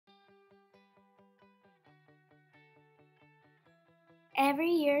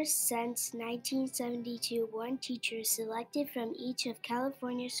Every year since 1972, one teacher is selected from each of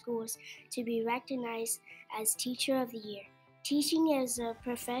California's schools to be recognized as Teacher of the Year. Teaching is a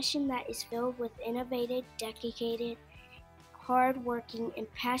profession that is filled with innovative, dedicated, hard-working,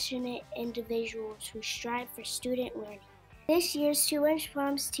 and passionate individuals who strive for student learning. This year's Two Inch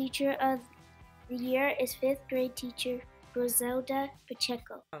Palms Teacher of the Year is 5th grade teacher Griselda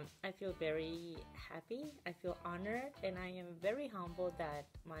Pacheco. I feel very happy, I feel honored, and I am very humbled that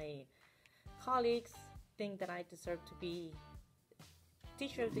my colleagues think that I deserve to be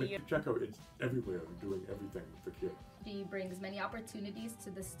Teacher of the Year. Pacheco is everywhere doing everything for kids. She brings many opportunities to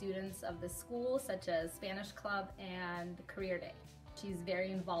the students of the school, such as Spanish Club and Career Day. She's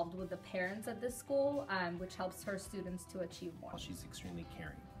very involved with the parents at the school, which helps her students to achieve more. She's extremely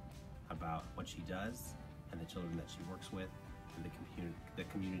caring about what she does and the children that she works with and the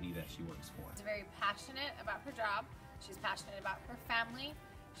community that she works for. She's very passionate about her job. She's passionate about her family.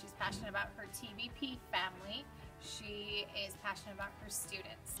 She's passionate about her TVP family. She is passionate about her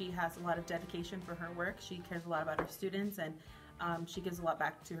students. She has a lot of dedication for her work. She cares a lot about her students, and she gives a lot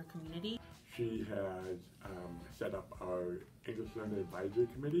back to her community. She has set up our English Learner Advisory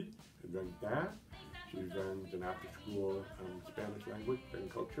Committee and runs that. She runs an after-school Spanish language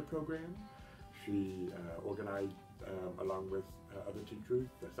and culture program. She organized, along with other teachers,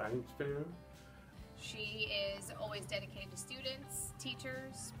 the science fair. She is always dedicated to students,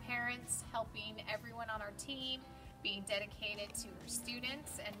 teachers, parents, helping everyone on our team, being dedicated to her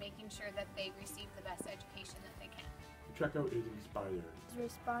students, and making sure that they receive the best education that they can. Pacheco is inspired.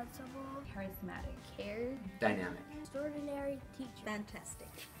 Responsible, Charismatic, cared, dynamic, extraordinary teacher,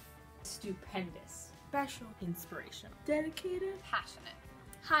 fantastic, stupendous, special, inspirational, dedicated, passionate,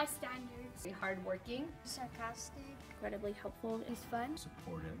 high standards, hardworking, sarcastic, incredibly helpful, is fun,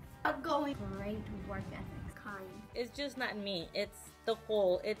 Supportive, outgoing, great work ethic, kind. It's just not me, it's the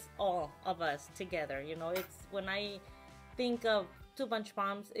whole, it's all of us together, you know. It's when I think of Two Bunch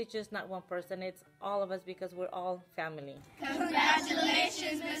Moms, it's just not one person, it's all of us because we're all family.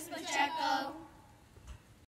 Congratulations, Ms. Pacheco!